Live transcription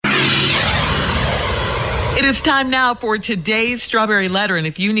It is time now for today's Strawberry Letter. And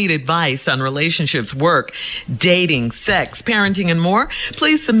if you need advice on relationships, work, dating, sex, parenting, and more,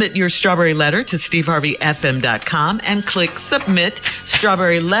 please submit your Strawberry Letter to steveharveyfm.com and click Submit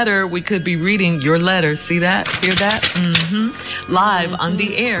Strawberry Letter. We could be reading your letter. See that? Hear that? Live on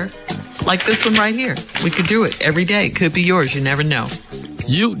the air. Like this one right here. We could do it every day. Could be yours. You never know.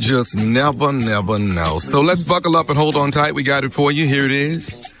 You just never know. So let's buckle up and hold on tight. We got it for you. Here it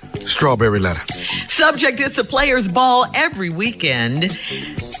is. Strawberry Letter. Subject, it's a players' ball every weekend.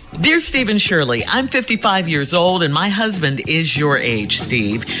 Dear Steve and Shirley, I'm 55 years old and my husband is your age,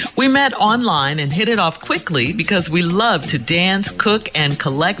 Steve. We met online and hit it off quickly because we love to dance, cook, and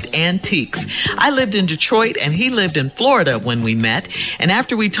collect antiques. I lived in Detroit and he lived in Florida when we met. And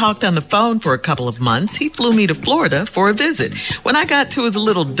after we talked on the phone for a couple of months, he flew me to Florida for a visit. When I got to his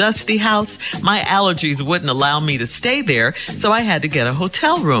little dusty house, my allergies wouldn't allow me to stay there, so I had to get a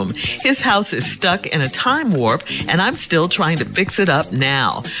hotel room. His house is stuck in a time warp and I'm still trying to fix it up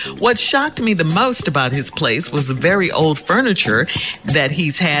now. What shocked me the most about his place was the very old furniture that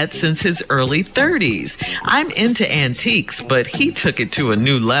he's had since his early 30s. I'm into antiques, but he took it to a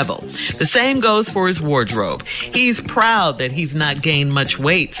new level. The same goes for his wardrobe. He's proud that he's not gained much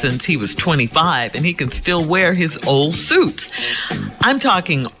weight since he was 25 and he can still wear his old suits. I'm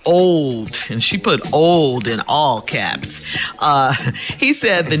talking old, and she put old in all caps. He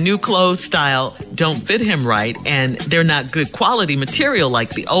said the new clothes style don't fit him right and they're not good quality material like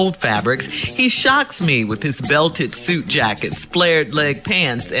the old fabrics. He shocks me with his belted suit jackets, flared leg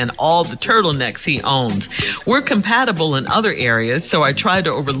pants, and all the turtlenecks he owns. We're compatible in other areas, so I tried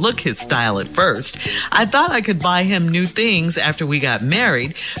to overlook his style at first. I thought I could buy him new things after we got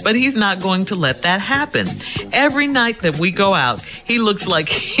married, but he's not going to let that happen. Every night that we go out, he looks like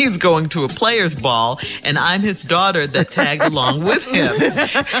he's going to a players' ball, and I'm his daughter that tagged along with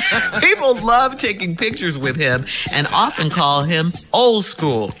him. People love taking pictures with him and often call him old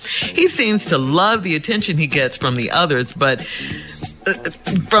school. He seems to love the attention he gets from the others,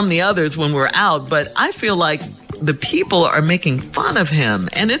 when we're out, but I feel like the people are making fun of him,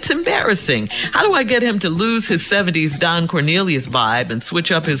 and it's embarrassing. How do I get him to lose his 70s Don Cornelius vibe and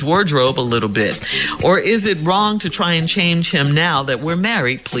switch up his wardrobe a little bit? Or is it wrong to try and change him now that we're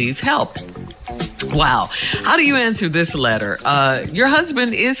married? Please help. Wow. How do you answer this letter? Your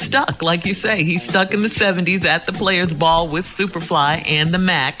husband is stuck, like you say. He's stuck in the 70s at the Players Ball with Superfly and the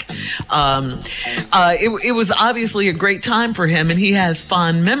Mac. It was obviously a great time for him, and he has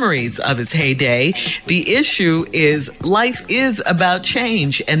fond memories of his heyday. The issue is life is about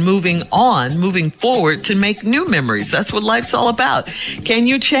change and moving forward to make new memories. That's what life's all about. Can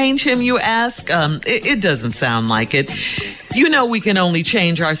you change him, you ask? It doesn't sound like it. You know we can only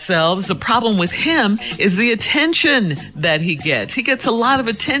change ourselves. The problem with him is the attention that he gets. He gets a lot of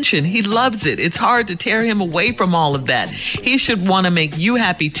attention. He loves it. It's hard to tear him away from all of that. He should want to make you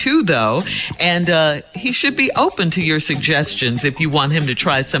happy too, though, and he should be open to your suggestions if you want him to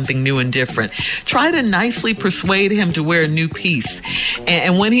try something new and different. Try to nicely persuade him to wear a new piece.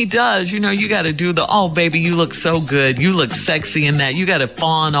 And when he does, you know, you got to do the, oh, baby, you look so good. You look sexy in that. You got to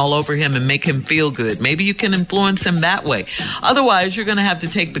fawn all over him and make him feel good. Maybe you can influence him that way. Otherwise, you're going to have to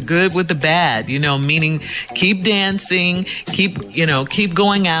take the good with the bad, you know, meaning keep dancing, keep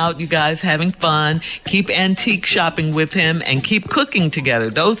going out, you guys having fun, keep antique shopping with him, and keep cooking together.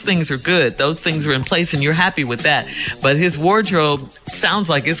 Those things are good. Those things are in place, and you're happy with that. But his wardrobe sounds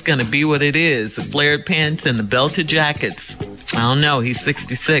like it's going to be what it is, the flared pants and the belted jackets. I don't know. He's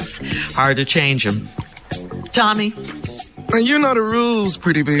 66. Hard to change him. Tommy? Now, you know the rules,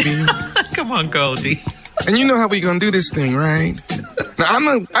 pretty baby. Come on, Goldie. And you know how we gonna do this thing, right? Now,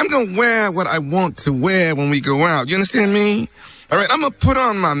 I'm gonna wear what I want to wear when we go out. You understand me? All right, I'm gonna put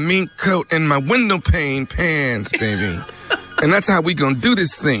on my mink coat and my window pane pants, baby. And that's how we gonna do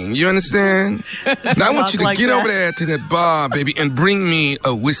this thing. You understand? Now, I want you to get over there to that bar, baby, and bring me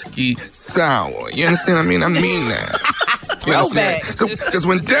a whiskey sour. You understand what I mean? I mean that. You understand? Because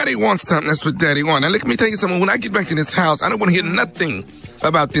when daddy wants something, that's what daddy wants. Now, let me tell you something. When I get back to this house, I don't want to hear nothing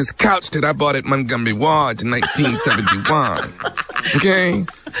about this couch that I bought at Montgomery Ward in 1971. Okay?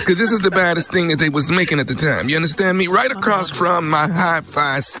 Because this is the baddest thing that they was making at the time. You understand me? Right across from my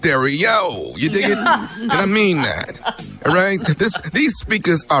hi-fi stereo. You dig it? And I mean that. All right? These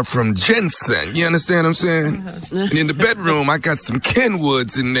speakers are from Jensen. You understand what I'm saying? And in the bedroom, I got some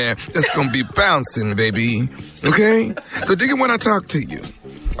Kenwoods in there that's going to be bouncing, baby. Okay? So dig it when I talk to you.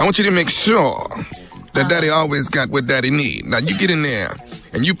 I want you to make sure that daddy always got what daddy need. Now, you get in there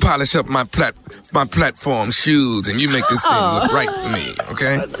and you polish up my platform shoes and you make this thing look right for me,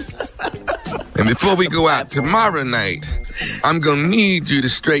 okay? And before we go out tomorrow night, I'm gonna need you to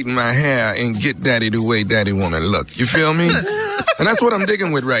straighten my hair and get Daddy the way Daddy wanna look. You feel me? And that's what I'm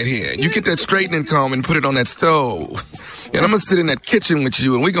digging with right here. You get that straightening comb and put it on that stove. And I'm gonna sit in that kitchen with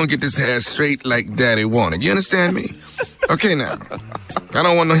you and we're gonna get this hair straight like Daddy wanted. You understand me? Okay now. I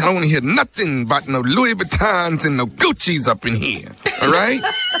don't want to hear nothing about no Louis Vuittons and no Gucci's up in here. All right?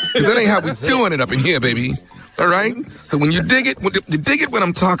 Because that ain't how we doing it up in here, baby. All right? So when you dig it when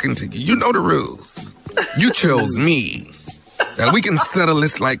I'm talking to you. You know the rules. You chose me. Now we can settle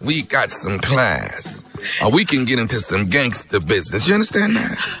this like we got some class. Or we can get into some gangster business. You understand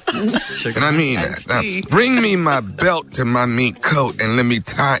that? And I mean that. Now, bring me my belt to my mink coat and let me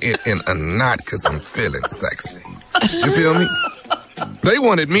tie it in a knot because I'm feeling sexy. You feel me? They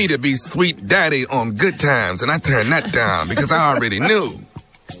wanted me to be sweet daddy on Good Times, and I turned that down because I already knew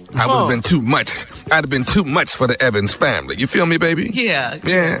I'd have been too much for the Evans family. You feel me, baby?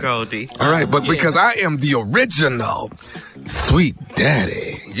 Yeah. Goldie. All right, but because I am the original sweet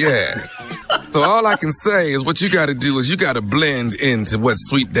daddy. Yes. So all I can say is what you got to do is you got to blend into what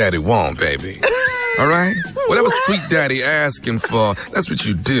sweet daddy want, baby. All right? Whatever sweet daddy asking for, that's what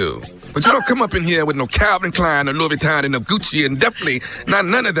you do. But you don't come up in here with no Calvin Klein or Louis Vuitton and no Gucci and definitely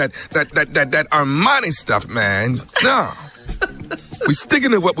none of that Armani stuff, man. No. We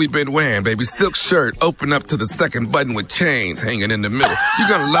sticking to what we've been wearing, baby. Silk shirt, open up to the second button with chains hanging in the middle. You're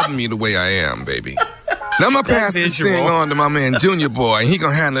gonna love me the way I am, baby. Now I'm gonna pass this thing on to my man Junior Boy, and he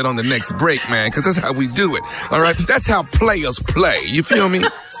gonna handle it on the next break, man, because that's how we do it. All right? That's how players play. You feel me?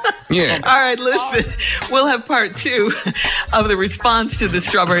 Yeah. All right, listen. We'll have part 2 of the response to the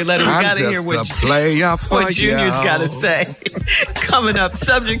strawberry letter. We got to hear what Junior's got to say. Coming up,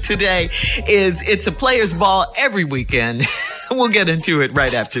 subject today is it's a player's ball every weekend. We'll get into it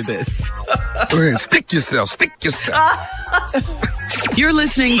right after this. Go ahead, stick yourself. You're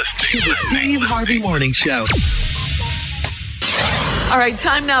listening to the Steve Harvey Morning Show. All right,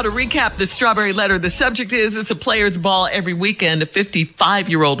 time now to recap the strawberry letter. The subject is it's a player's ball every weekend. A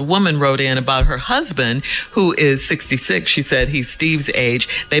 55-year-old woman wrote in about her husband, who is 66. She said he's Steve's age.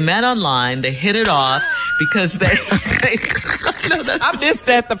 They met online. They hit it off because they I missed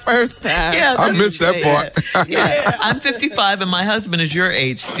that the first time. Yeah, I missed that part. Yeah, I'm 55 and my husband is your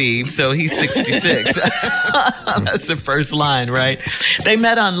age, Steve, so he's 66. That's the first line, right? They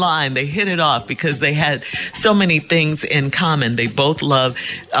met online. They hit it off because they had so many things in common. They both love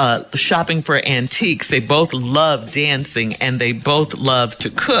shopping for antiques. They both love dancing, and they both love to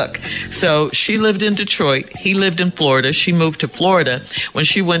cook. So she lived in Detroit. He lived in Florida. She moved to Florida. When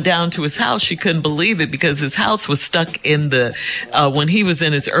she went down to his house, she couldn't believe it because his house was stuck in the, when he was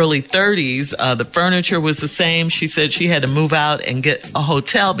in his early 30s, the furniture was the same. She said she had to move out and get a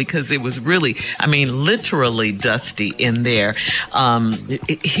hotel because it was really, literally dusty in there.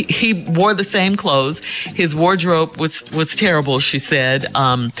 He wore the same clothes. His wardrobe was terrible, she said,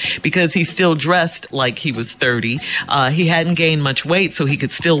 because he still dressed like he was 30. He hadn't gained much weight, so he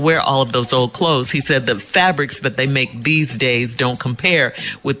could still wear all of those old clothes. He said the fabrics that they make these days don't compare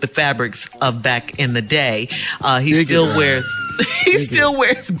with the fabrics of back in the day. He still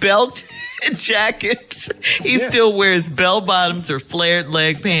wears belt jackets. He still wears bell bottoms or flared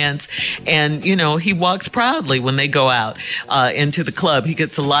leg pants. And, he walks proudly when they go out into the club. He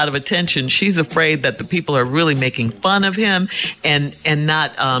gets a lot of attention. She's afraid that the people are really making fun of him and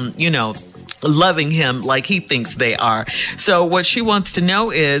not, loving him like he thinks they are. So what she wants to know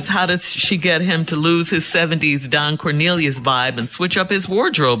is, how does she get him to lose his 70s Don Cornelius vibe and switch up his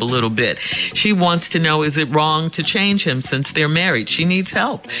wardrobe a little bit? She wants to know, is it wrong to change him since they're married? She needs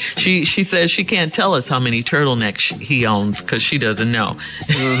help. She says she can't tell us how many turtlenecks he owns because she doesn't know.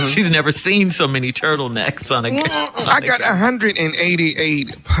 Mm-hmm. She's never seen so many turtlenecks on a I got 188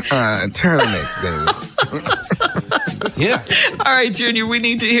 turtlenecks, baby. Yeah. All right, Junior, we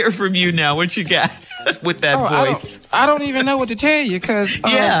need to hear from you now. What you got with that voice? I don't even know what to tell you because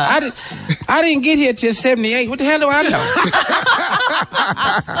I didn't get here till 78. What the hell do I know?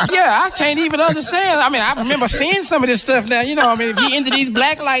 Yeah, I can't even understand. I remember seeing some of this stuff now. If he into these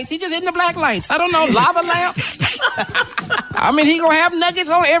black lights, he just into black lights. I don't know, lava lamp. He gonna have nuggets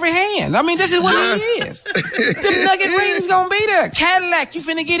on every hand. This is what he is. Them nugget rings gonna be there. Cadillac, you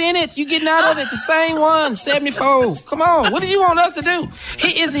finna get in it. You getting out of it. The same one, 74. Come on, what do you want us to do?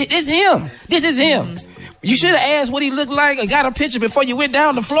 It's him. This is him. You should have asked what he looked like or got a picture before you went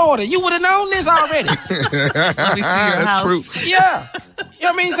down to Florida. You would have known this already. Let me see your That's house. true. Yeah. You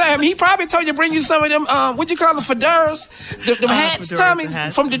know what I mean, Sam? He probably told you to bring you some of them, what you call them, fedoras? Them hats, fedoras, Tommy, the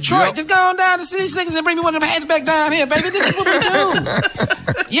hats. from Detroit. Yep. Just go on down to City Slickers and bring me one of them hats back down here, baby. This is what we do.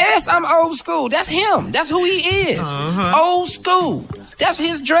 Yes, I'm old school. That's him. That's who he is. Old school. That's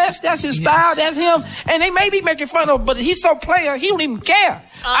his dress. That's his style. That's him. And they may be making fun of him, but he's so player, he don't even care.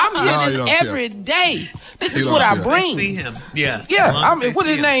 I'm No, here he this don't every day. This He is don't what I care. bring. See him. Yeah. Yeah, Long I as mean, they what see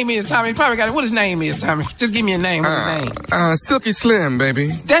his him. name is, Tommy. You probably got it. What his name is, Tommy. Just give me a name. What's his name? Silky Slim, baby.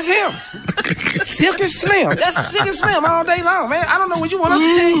 That's him. Silky Slim. That's Silky Slim all day long, man. I don't know what you want us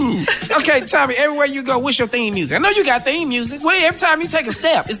to tell you. Okay, Tommy, everywhere you go, what's your theme music? I know you got theme music. Well, every time you take a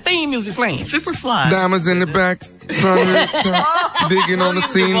step, it's theme music playing. Superfly. Diamonds in the back, front of the top, digging on the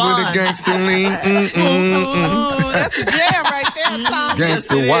scene with a gangster lean. Ooh, that's a jam right there, Tom.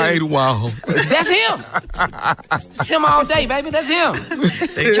 Gangster white wall. That's him. It's him all day, baby. That's him.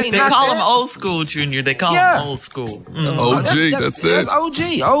 They call him old school, Junior. They call Yeah. him old school. OG, that's it. That's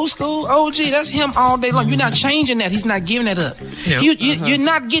OG. Old school, OG. That's him all day long. You're not changing that. He's not giving that up. Yeah. You're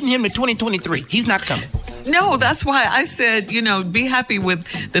not getting him to 2023. He's not coming. No, that's why I said, be happy with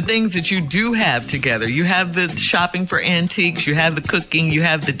the things that you do have together. You have the shopping for antiques, you have the cooking, you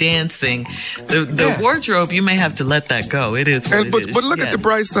have the dancing. The Yeah. wardrobe, you may have to let that go. It is what And, it is. but look at Yes. the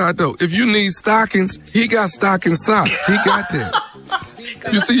bright side though. If you need stockings, he got stocking socks. He got that.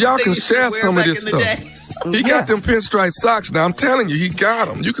 You see, y'all can Things share you wear some of back this in the stuff. day. He got them pinstripe socks. Now I'm telling you, he got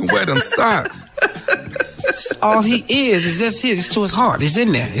them. You can wear them socks. All he is just his. It's to his heart. It's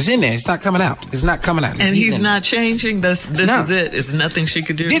in there. It's in there. It's not coming out. It's not coming out. And he's in not changing. This No. is it. It's nothing she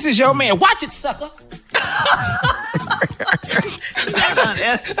could do. there. This is your man. Watch it, sucker. Aunt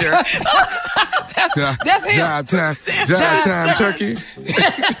Esther. That's him. Jive time, Jive jive time, time. turkey.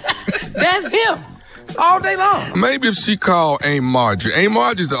 That's him. All day long. Maybe if she called Aunt Marjorie. Aunt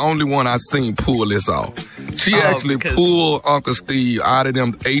Marjorie's the only one I've seen pull this off. She actually because- pulled Uncle Steve out of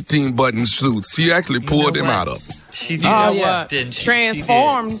them 18-button suits. She actually pulled him what? out of. She did. Oh, Yeah. yeah. Didn't she?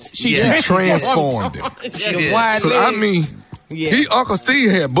 Transformed. She She did. transformed him. She did. Wide 'Cause legs. I mean, Yeah. Uncle Steve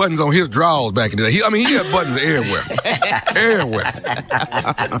had buttons on his drawers back in the day. He had buttons everywhere. Everywhere.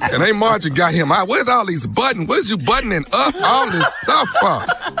 And Aunt Marjorie got him out. Where's all these buttons? What is you buttoning up all this stuff for?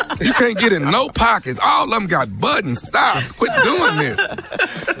 You can't get in no pockets. All of them got buttons. Stop. Quit doing this.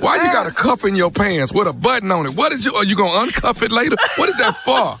 Why you got a cuff in your pants with a button on it? What is are you going to uncuff it later? What is that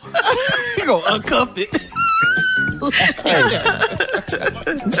for? You gonna uncuff it. Don't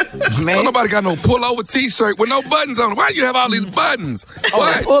Man. nobody got no pullover t-shirt with no buttons on it. Why you have all these buttons?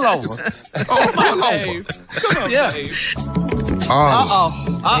 What? Pull over. Oh, pullover. Come on, Yeah. babe.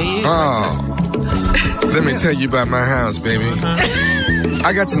 Let me tell you about my house, baby.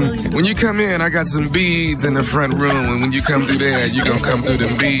 I got when you come in, I got some beads in the front room, and when you come through there, you're gonna come through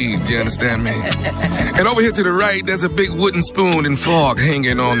them beads, you understand me? And over here to the right, there's a big wooden spoon and fork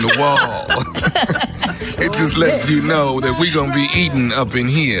hanging on the wall. It just lets you know that we're gonna be eating up in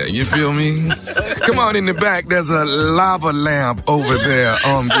here, you feel me? Come on in the back, there's a lava lamp over there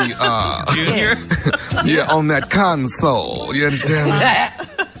on the, Junior. yeah, on that console, you understand me?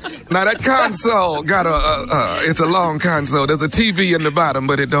 Now that console got it's a long console. There's a TV in the bottom,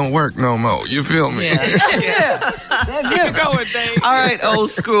 but it don't work no more. You feel me? Yeah. That's it. Going, babe. All right,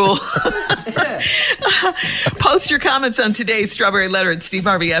 old school. Post your comments on today's Strawberry Letter at Steve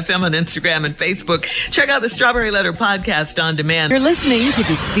Harvey FM on Instagram and Facebook. Check out the Strawberry Letter podcast on demand. You're listening to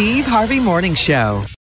the Steve Harvey Morning Show.